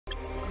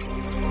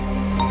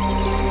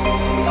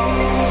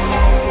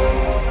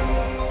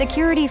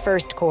Security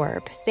First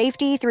Corp.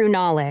 Safety through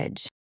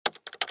knowledge.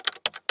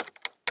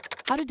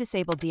 How to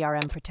disable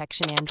DRM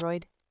protection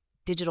Android?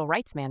 Digital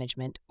Rights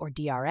Management, or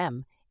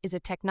DRM, is a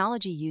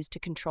technology used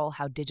to control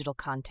how digital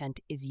content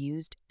is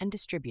used and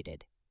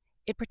distributed.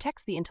 It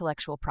protects the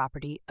intellectual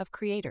property of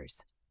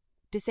creators.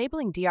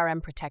 Disabling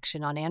DRM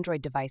protection on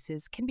Android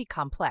devices can be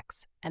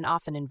complex and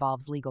often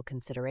involves legal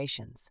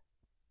considerations.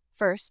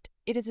 First,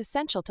 it is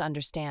essential to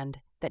understand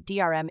that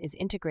DRM is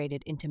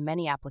integrated into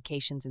many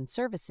applications and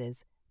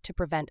services to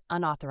prevent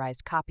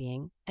unauthorized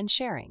copying and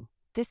sharing.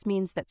 This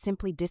means that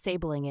simply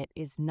disabling it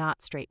is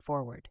not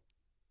straightforward.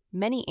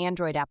 Many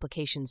Android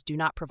applications do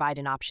not provide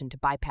an option to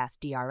bypass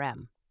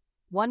DRM.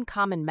 One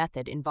common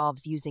method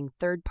involves using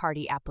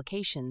third-party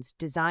applications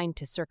designed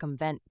to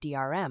circumvent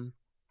DRM.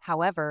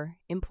 However,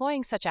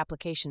 employing such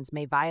applications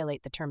may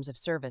violate the terms of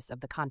service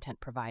of the content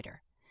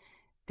provider.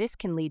 This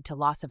can lead to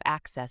loss of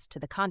access to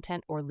the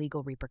content or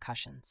legal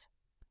repercussions.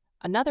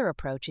 Another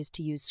approach is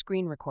to use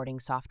screen recording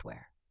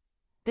software.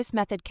 This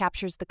method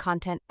captures the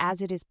content as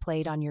it is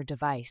played on your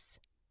device.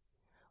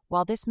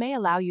 While this may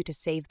allow you to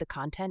save the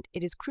content,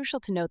 it is crucial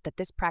to note that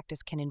this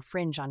practice can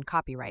infringe on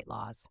copyright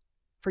laws.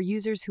 For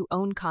users who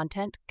own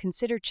content,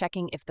 consider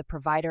checking if the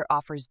provider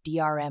offers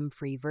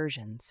DRM-free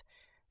versions.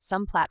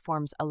 Some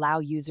platforms allow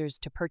users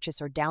to purchase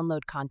or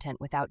download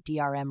content without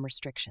DRM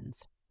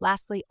restrictions.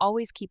 Lastly,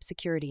 always keep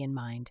security in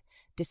mind.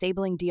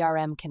 Disabling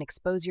DRM can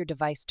expose your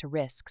device to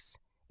risks,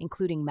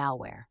 including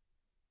malware.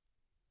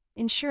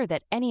 Ensure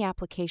that any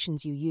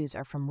applications you use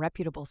are from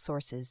reputable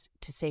sources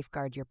to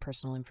safeguard your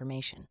personal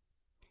information.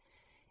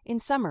 In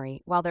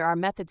summary, while there are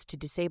methods to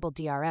disable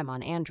DRM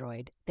on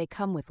Android, they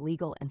come with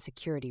legal and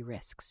security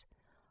risks.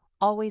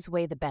 Always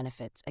weigh the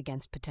benefits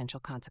against potential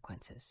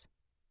consequences.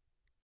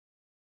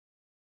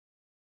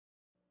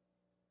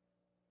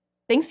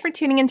 Thanks for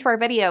tuning into our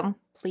video.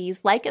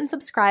 Please like and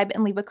subscribe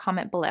and leave a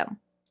comment below.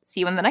 See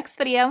you in the next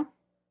video.